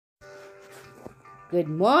Good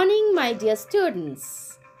morning, my dear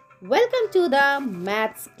students. Welcome to the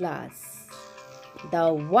maths class.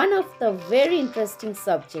 The one of the very interesting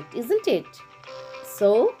subject, isn't it?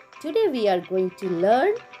 So, today we are going to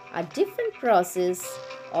learn a different process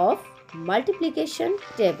of multiplication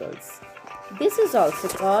tables. This is also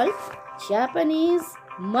called Japanese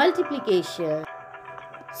multiplication.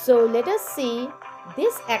 So, let us see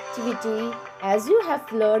this activity as you have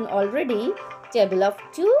learned already table of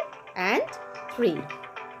 2 and 3.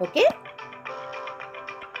 Okay?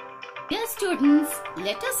 Dear students,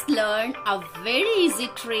 let us learn a very easy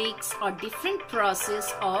tricks or different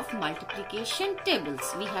process of multiplication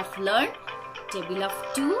tables. We have learned table of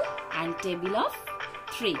 2 and table of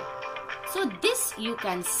 3. So this you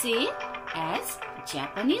can say as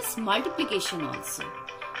Japanese multiplication also.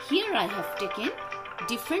 Here I have taken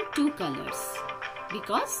different two colors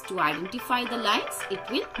because to identify the lines it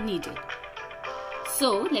will need it.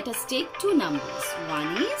 So let us take two numbers.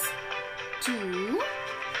 One is 2.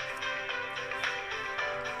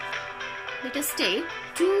 Let us take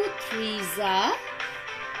 2 3s are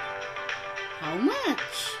how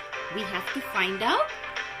much? We have to find out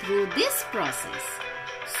through this process.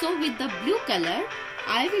 So with the blue color,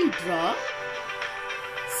 I will draw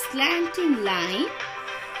slanting line.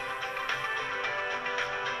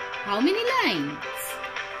 How many lines?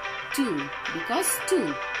 2, because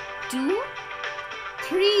 2. 2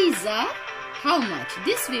 3s are how much?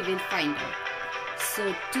 This we will find out.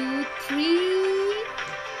 So 2 3,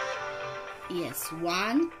 yes,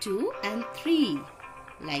 1 2 and 3,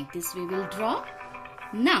 like this we will draw.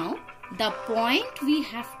 Now the point we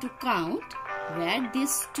have to count where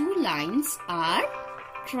these two lines are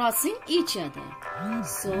crossing each other.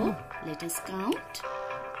 So let us count.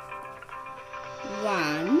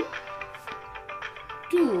 1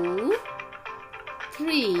 2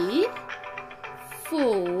 3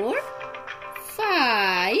 4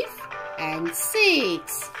 5 and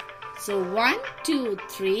 6. So 1 2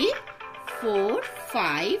 3 4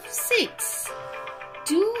 5 6.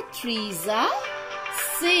 2 3s are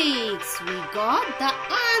 6. We got the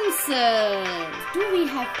answer. 2 we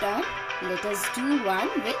have done. Let us do one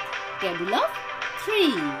with table of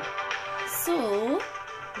 3. So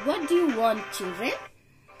what do you want, children?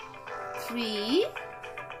 3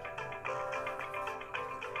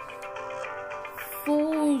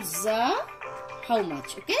 4s are how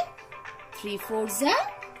much? Okay, 3 4s are,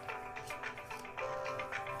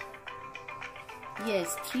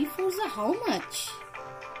 yes, 3 4s are how much?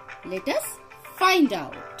 Let us find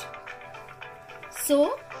out.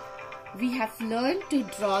 So we have learned to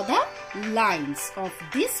draw the lines of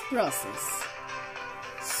this process.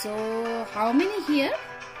 So how many here?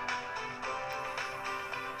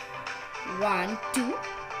 1 2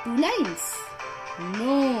 2 lines?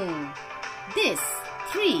 No, this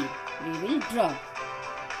 3 we will draw.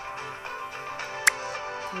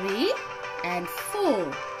 3 and 4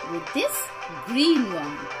 with this green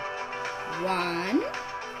one. 1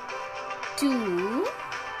 2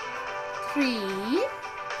 3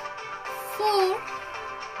 4.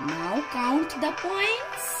 Now count the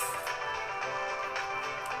points.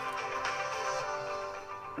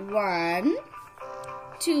 1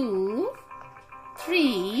 2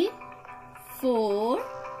 3 4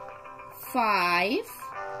 5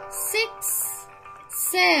 6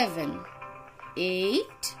 7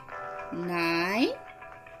 8 9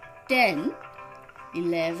 10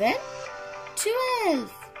 11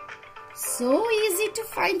 12. So easy to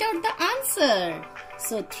find out the answer.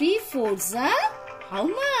 So 3 4s are how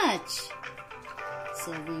much?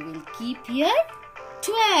 So we will keep here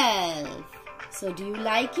 12. So do you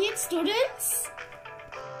like it, students?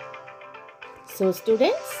 So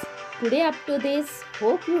students, today up to this,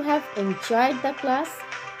 hope you have enjoyed the class.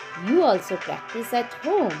 You also practice at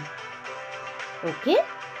home. Okay?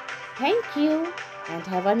 Thank you and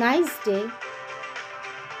have a nice day.